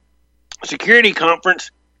Munich Security Conference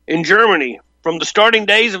in Germany. From the starting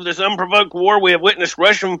days of this unprovoked war, we have witnessed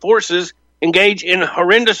Russian forces engage in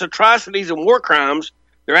horrendous atrocities and war crimes.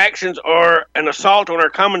 Their actions are an assault on our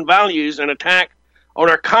common values, an attack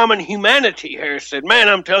on our common humanity, Harris said. Man,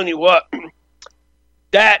 I'm telling you what,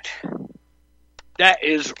 that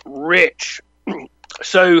is rich.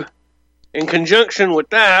 So, in conjunction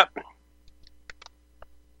with that,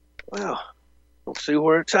 well, we'll see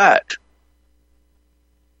where it's at.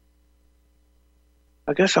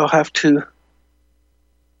 I guess I'll have to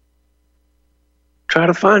try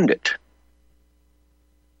to find it.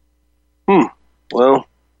 Well,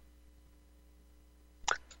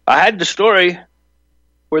 I had the story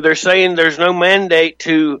where they're saying there's no mandate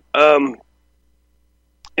to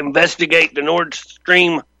investigate the Nord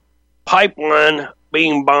Stream pipeline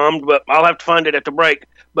being bombed, but I'll have to find it at the break.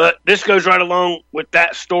 But this goes right along with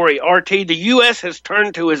that story. RT, the U.S. has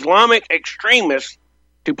turned to Islamic extremists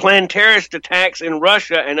to plan terrorist attacks in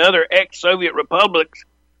Russia and other ex-Soviet republics,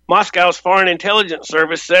 Moscow's Foreign Intelligence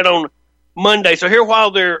Service said on Monday. So here,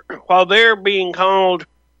 while they're being called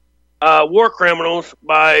war criminals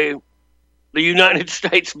by the United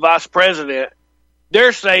States Vice President,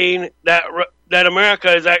 they're saying that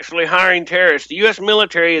America is actually hiring terrorists. The U.S.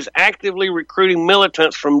 military is actively recruiting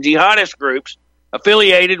militants from jihadist groups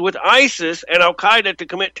affiliated with ISIS and Al-Qaeda to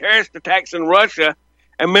commit terrorist attacks in Russia,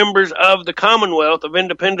 and members of the Commonwealth of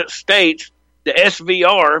Independent States, the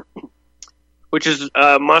SVR, which is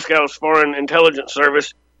Moscow's Foreign Intelligence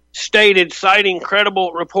Service, stated, citing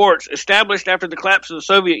credible reports established after the collapse of the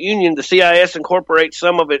Soviet Union, the CIS incorporates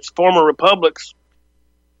some of its former republics,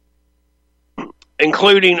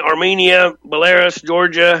 including Armenia, Belarus,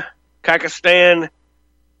 Georgia, Kyrgyzstan,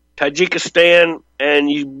 Tajikistan, and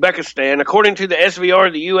Uzbekistan. According to the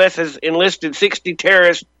SVR, the U.S. has enlisted 60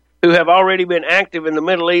 terrorists who have already been active in the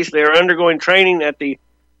Middle East. They are undergoing training at the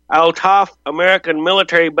Al-Taf American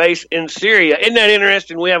military base in Syria. Isn't that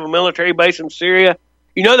interesting? We have a military base in Syria.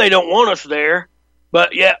 You know they don't want us there,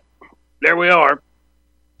 but yeah, there we are,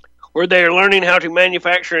 where they are learning how to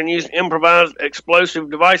manufacture and use improvised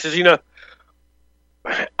explosive devices. You know,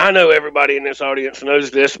 I know everybody in this audience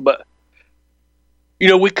knows this, but, you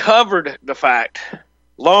know, we covered the fact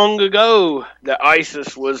long ago that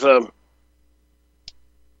ISIS was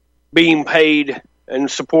being paid and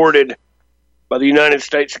supported by the United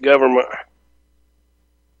States government.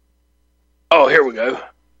 Oh, here we go.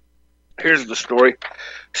 Here's the story.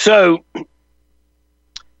 So,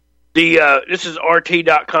 this is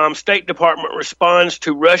RT.com. State Department responds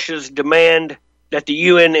to Russia's demand that the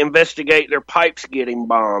UN investigate their pipes getting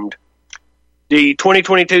bombed. The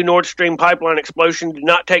 2022 Nord Stream pipeline explosion did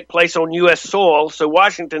not take place on U.S. soil, so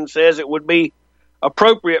Washington says it would be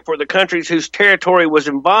appropriate for the countries whose territory was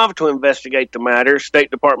involved to investigate the matter.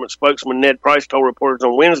 State Department spokesman Ned Price told reporters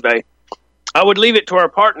on Wednesday, "I would leave it to our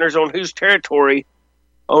partners on whose territory,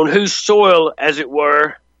 on whose soil, as it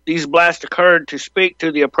were, these blasts occurred to speak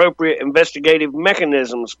to the appropriate investigative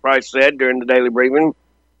mechanisms," Price said during the daily briefing.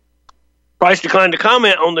 Price declined to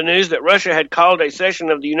comment on the news that Russia had called a session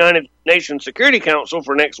of the United Nations Security Council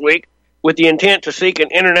for next week with the intent to seek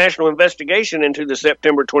an international investigation into the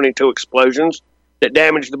September 22 explosions that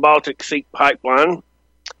damaged the Baltic Sea pipeline.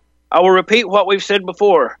 I will repeat what we've said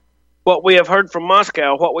before. What we have heard from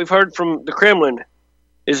Moscow, what we've heard from the Kremlin,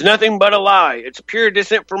 is nothing but a lie. It's pure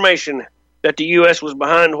disinformation that the U.S. was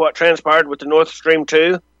behind what transpired with the Nord Stream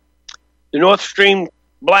 2. The Nord Stream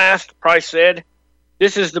blast, Price said,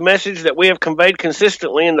 this is the message that we have conveyed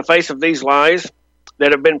consistently in the face of these lies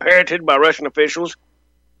that have been parroted by Russian officials,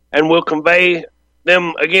 and will convey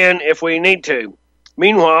them again if we need to.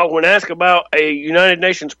 Meanwhile, when asked about a United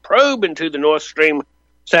Nations probe into the Nord Stream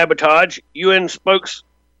sabotage, UN spokesman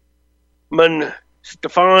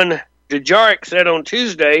Stefan Dujarric said on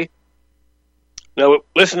Tuesday, now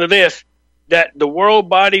listen to this, that the world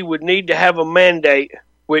body would need to have a mandate,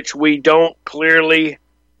 which we don't clearly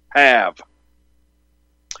have.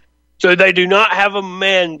 So they do not have a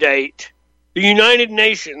mandate. The United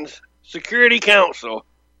Nations Security Council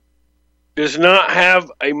does not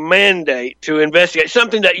have a mandate to investigate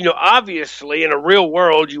something that, obviously in a real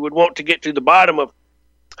world you would want to get to the bottom of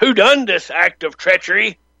who done this act of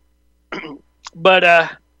treachery. But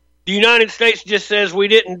the United States just says we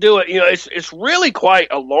didn't do it. It's really quite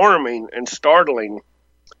alarming and startling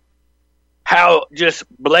how just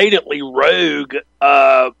blatantly rogue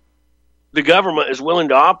the government is willing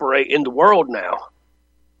to operate in the world now.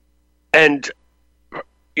 And,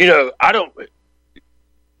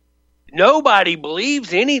 nobody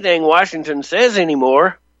believes anything Washington says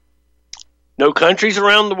anymore. No countries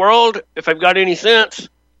around the world, if they've got any sense,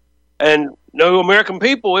 and no American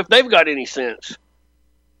people, if they've got any sense.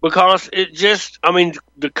 Because it just,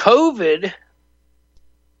 the COVID,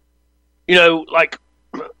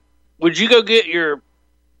 would you go get your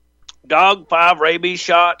dog 5 rabies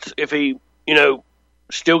shots if he,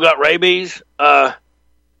 still got rabies?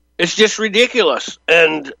 It's just ridiculous.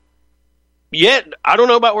 And yet, I don't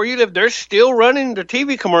know about where you live, they're still running the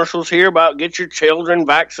TV commercials here about get your children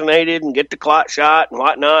vaccinated and get the clot shot and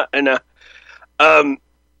whatnot.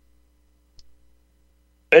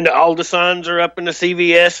 And all the signs are up in the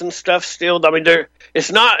CVS and stuff still.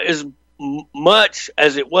 It's not as much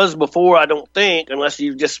as it was before, I don't think, unless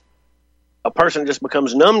a person just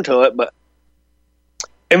becomes numb to it. But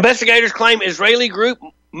investigators claim Israeli group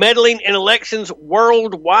meddling in elections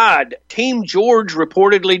worldwide. Team George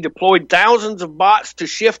reportedly deployed thousands of bots to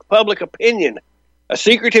shift public opinion. A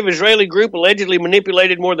secretive Israeli group allegedly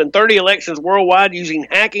manipulated more than 30 elections worldwide using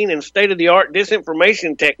hacking and state-of-the-art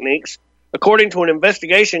disinformation techniques, according to an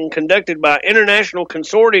investigation conducted by International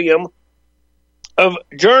Consortium of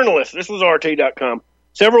Journalists. This was RT.com.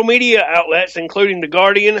 Several media outlets, including The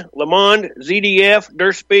Guardian, Le Monde, ZDF,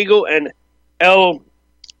 Der Spiegel, and El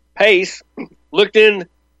País, looked into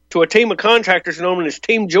a team of contractors known as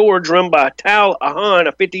Team George, run by Tal Ahan,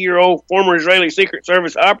 a 50-year-old former Israeli Secret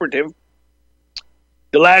Service operative.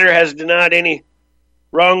 The latter has denied any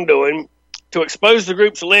wrongdoing. To expose the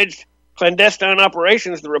group's alleged clandestine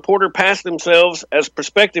operations, the reporter passed themselves as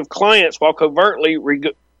prospective clients while covertly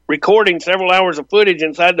recording several hours of footage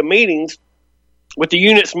inside the meetings with the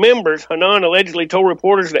unit's members. Hanan allegedly told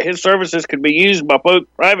reporters that his services could be used by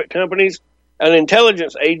both private companies and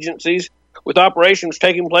intelligence agencies, with operations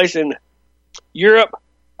taking place in Europe,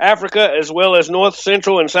 Africa, as well as North,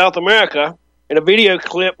 Central, and South America. In a video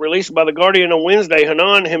clip released by The Guardian on Wednesday,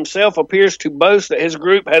 Hanan himself appears to boast that his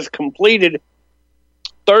group has completed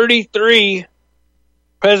 33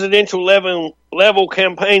 presidential level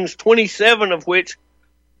campaigns, 27 of which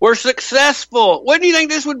were successful. Wouldn't you think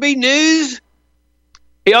this would be news?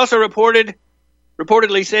 He also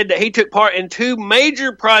reportedly said that he took part in 2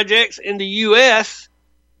 major projects in the U.S.,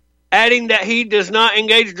 adding that he does not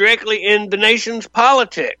engage directly in the nation's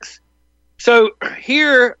politics. So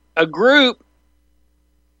here, a group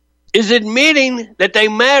is admitting that they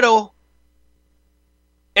meddle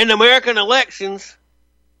in American elections,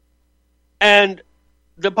 and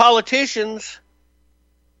the politicians,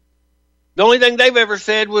 the only thing they've ever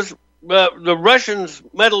said was the Russians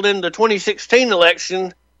meddled in the 2016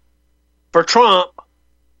 election for Trump,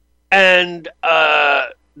 and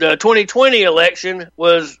the 2020 election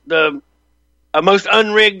was the most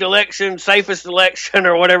unrigged election, safest election,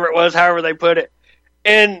 or whatever it was, however they put it,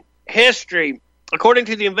 in history. According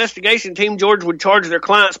to the investigation, Team George would charge their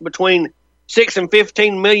clients between $6 and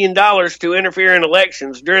 $15 million to interfere in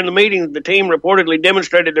elections. During the meetings, the team reportedly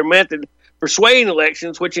demonstrated their method for swaying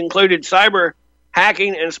elections, which included cyber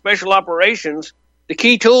hacking and special operations. The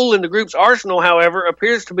key tool in the group's arsenal, however,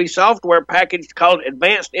 appears to be software package called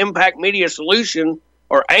Advanced Impact Media Solution,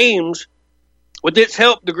 or AIMS. With its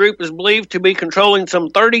help, the group is believed to be controlling some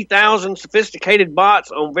 30,000 sophisticated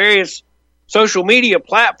bots on various social media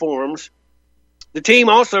platforms. The team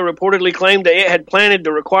also reportedly claimed that it had planted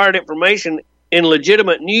the required information in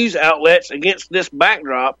legitimate news outlets. Against this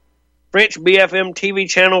backdrop, French BFM TV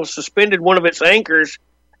channel suspended one of its anchors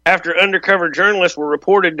after undercover journalists were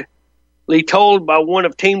reportedly told by one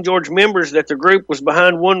of Team George members that the group was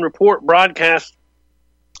behind one report broadcast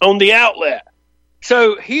on the outlet.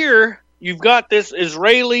 So here you've got this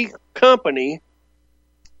Israeli company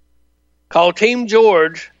called Team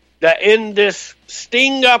George that in this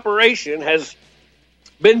sting operation has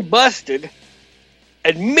been busted,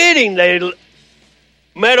 admitting they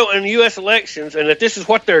meddle in U.S. elections and that this is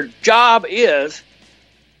what their job is.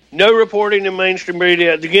 No reporting in mainstream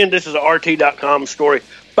media. Again, this is a RT.com story.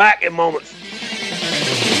 Back in moments.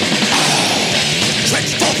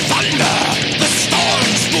 Dreadful thunder, the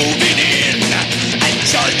storm's moving in, and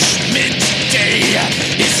Judgment Day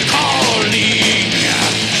is calling.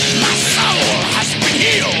 My soul has been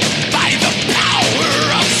healed by the power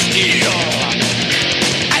of steel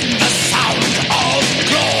and the sound of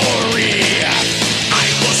glory. I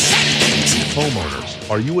will send them to Homeowners,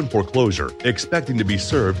 are you in foreclosure, expecting to be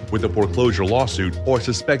served with a foreclosure lawsuit, or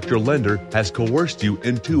suspect your lender has coerced you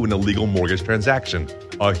into an illegal mortgage transaction?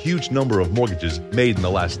 A huge number of mortgages made in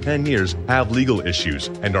the last 10 years have legal issues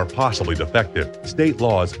and are possibly defective. State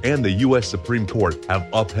laws and the U.S. Supreme Court have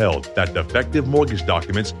upheld that defective mortgage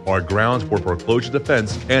documents are grounds for foreclosure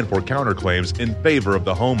defense and for counterclaims in favor of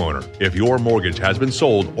the homeowner. If your mortgage has been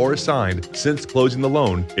sold or assigned since closing the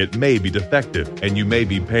loan, it may be defective and you may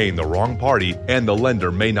be paying the wrong party, and the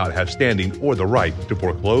lender may not have standing or the right to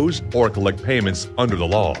foreclose or collect payments under the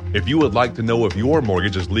law. If you would like to know if your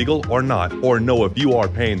mortgage is legal or not, or know if you are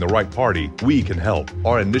paying the right party, we can help.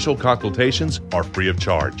 Our initial consultations are free of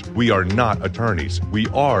charge. We are not attorneys. We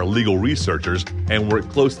are legal researchers and work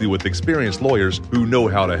closely with experienced lawyers who know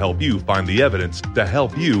how to help you find the evidence to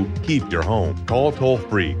help you keep your home. Call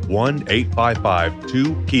toll-free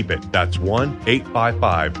 1-855-2-KEEP-IT. That's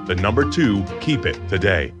 1-855-2-KEEP-IT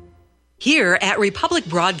today. Here at Republic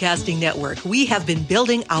Broadcasting Network, we have been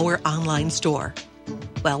building our online store.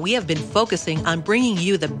 Well, we have been focusing on bringing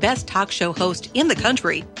you the best talk show host in the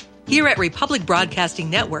country. Here at Republic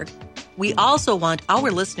Broadcasting Network, we also want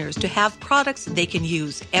our listeners to have products they can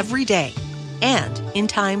use every day and in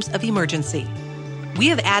times of emergency. We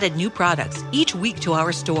have added new products each week to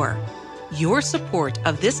our store. Your support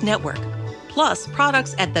of this network, plus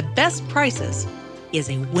products at the best prices,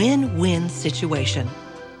 is a win-win situation.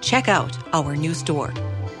 Check out our new store.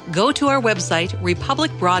 Go to our website,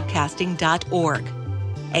 republicbroadcasting.org,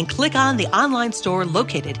 and click on the online store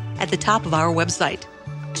located at the top of our website.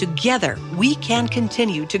 Together, we can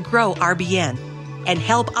continue to grow RBN and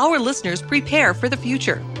help our listeners prepare for the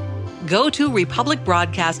future. Go to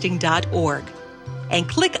republicbroadcasting.org and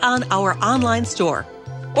click on our online store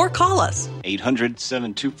or call us.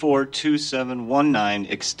 800-724-2719,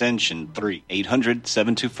 extension 3.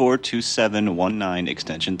 800-724-2719,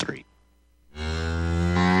 extension 3.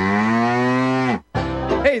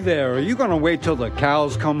 Hey there, are you going to wait till the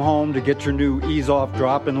cows come home to get your new ease-off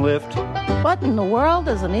drop-and lift? What in the world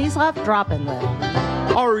is an ease-off drop-and lift?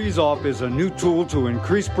 Our ease-off is a new tool to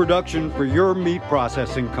increase production for your meat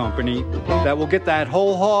processing company that will get that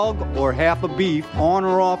whole hog or half a beef on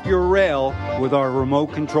or off your rail with our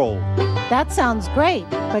remote control. That sounds great,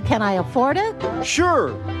 but can I afford it?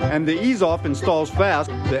 Sure, and the ease-off installs fast.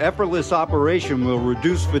 The effortless operation will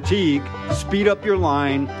reduce fatigue, speed up your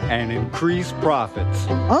line, and increase profits.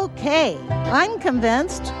 Okay, I'm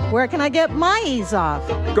convinced. Where can I get my ease-off?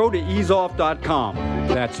 Go to easeoff.com.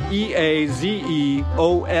 That's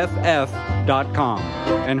EAZEOFF.com.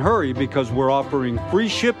 And hurry, because we're offering free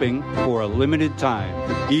shipping for a limited time.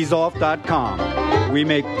 Easeoff.com. We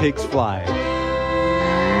make pigs fly.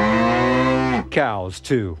 Cows,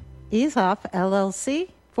 too. Ease-Off, LLC,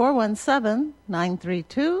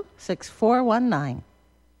 417-932-6419.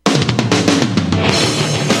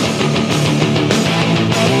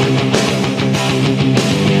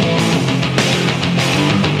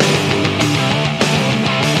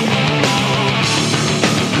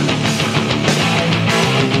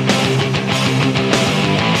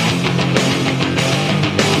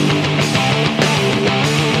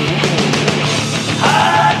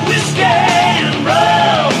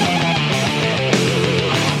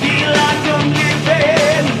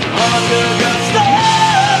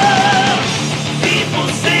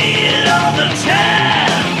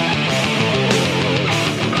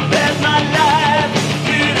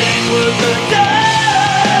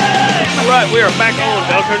 We are back on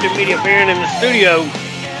the Alternative Media Farren in the studio,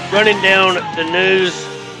 running down the news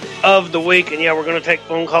of the week. And yeah, we're going to take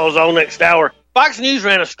phone calls all next hour. Fox News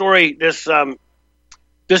ran a story this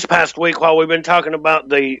this past week while we've been talking about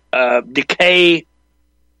the decay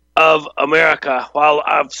of America. While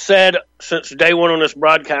I've said since day one on this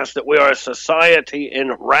broadcast that we are a society in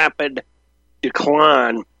rapid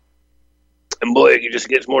decline, and boy, it just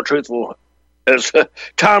gets more truthful as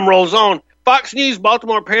time rolls on. Fox News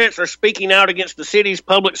Baltimore parents are speaking out against the city's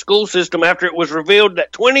public school system after it was revealed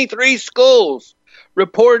that 23 schools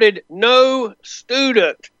reported no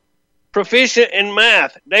student proficient in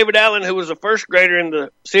math. David Allen, who was a first grader in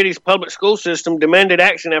the city's public school system, demanded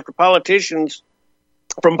action after politicians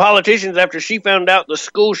after she found out the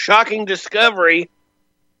school's shocking discovery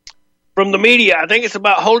from the media. I think it's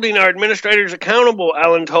about holding our administrators accountable,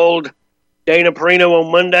 Allen told Dana Perino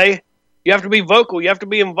on Monday. You have to be vocal. You have to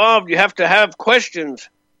be involved. You have to have questions.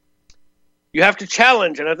 You have to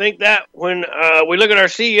challenge. And I think that when we look at our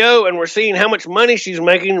CEO and we're seeing how much money she's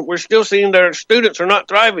making, we're still seeing that our students are not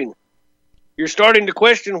thriving. You're starting to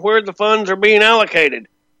question where the funds are being allocated.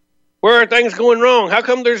 Where are things going wrong? How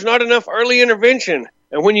come there's not enough early intervention?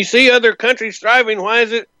 And when you see other countries thriving,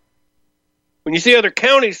 when you see other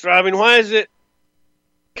counties thriving, why is it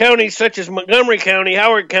counties such as Montgomery County,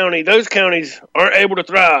 Howard County, those counties aren't able to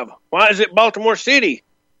thrive? Why is it Baltimore City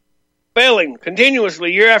failing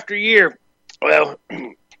continuously year after year? Well,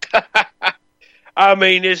 I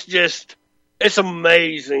mean, it's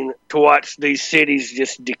amazing to watch these cities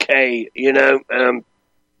just decay, you know.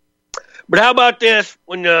 But how about this?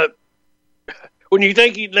 When you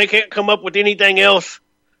think they can't come up with anything else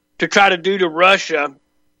to try to do to Russia,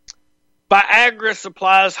 Viagra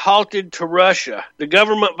supplies halted to Russia. The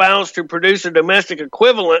government vows to produce a domestic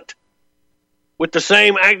equivalent with the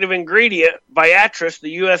same active ingredient. Viatris,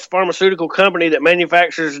 the U.S. pharmaceutical company that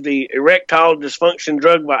manufactures the erectile dysfunction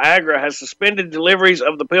drug Viagra, has suspended deliveries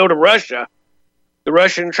of the pill to Russia, the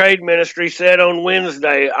Russian Trade Ministry said on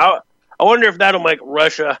Wednesday. I wonder if that'll make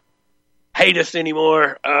Russia hate us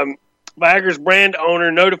anymore. Viagra's brand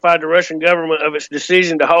owner notified the Russian government of its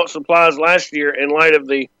decision to halt supplies last year in light of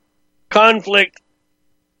the conflict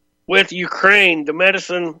with Ukraine. The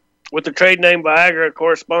medicine with the trade name Viagra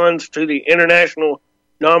corresponds to the international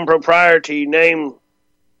non-proprietary name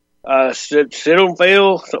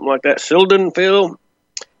Sildenafil, something like that, Sildenafil.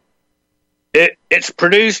 It's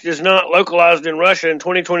produced is not localized in Russia. In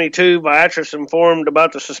 2022, Viatris informed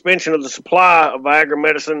about the suspension of the supply of Viagra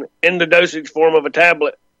medicine in the dosage form of a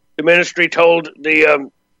tablet. The ministry told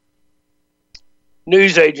the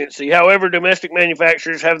news agency. However, domestic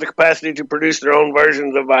manufacturers have the capacity to produce their own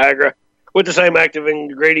versions of Viagra with the same active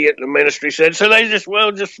ingredient, the ministry said. So they just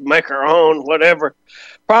make our own, whatever.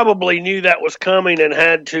 Probably knew that was coming and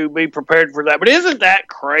had to be prepared for that. But isn't that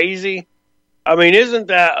crazy? I mean, isn't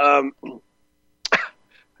that...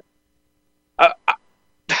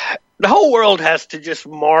 the whole world has to just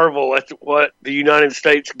marvel at what the United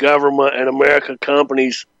States government and American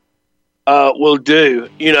companies will do.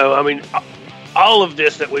 You know, I mean, all of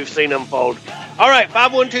this that we've seen unfold. All right,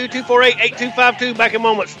 512-248-8252. Back in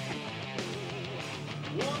moments.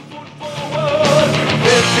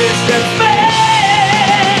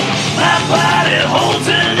 My body holds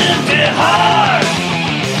an empty heart.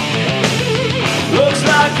 Looks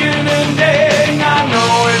like an ending. I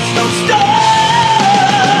know it's no start.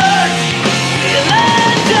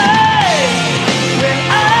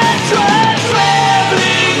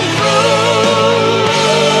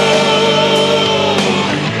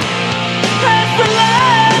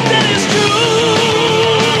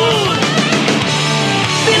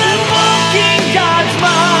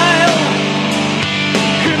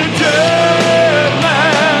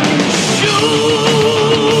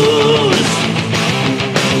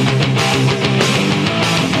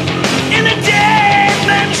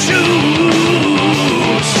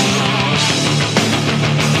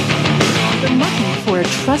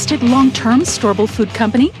 Trusted long-term storable food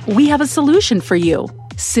company, we have a solution for you.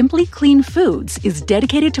 Simply Clean Foods is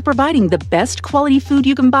dedicated to providing the best quality food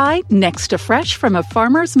you can buy next to fresh from a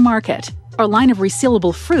farmer's market. Our line of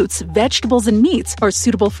resealable fruits, vegetables, and meats are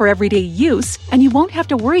suitable for everyday use, and you won't have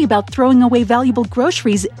to worry about throwing away valuable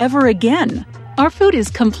groceries ever again. Our food is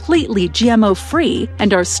completely GMO-free,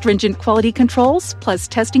 and our stringent quality controls, plus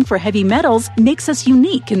testing for heavy metals, makes us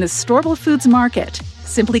unique in the storable foods market.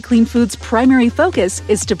 Simply Clean Foods' primary focus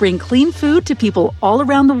is to bring clean food to people all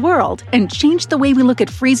around the world and change the way we look at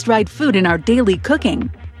freeze-dried food in our daily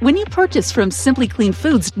cooking. When you purchase from Simply Clean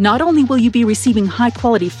Foods, not only will you be receiving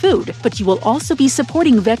high-quality food, but you will also be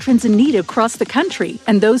supporting veterans in need across the country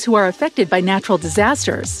and those who are affected by natural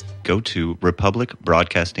disasters. Go to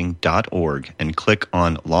republicbroadcasting.org and click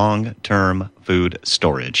on long-term food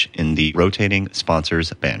storage in the rotating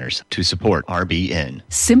sponsors banners to support RBN.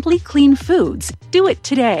 Simply Clean Foods. Do it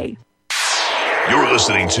today. You're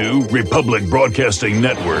listening to Republic Broadcasting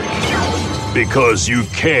Network. Because you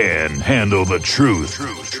can handle the truth.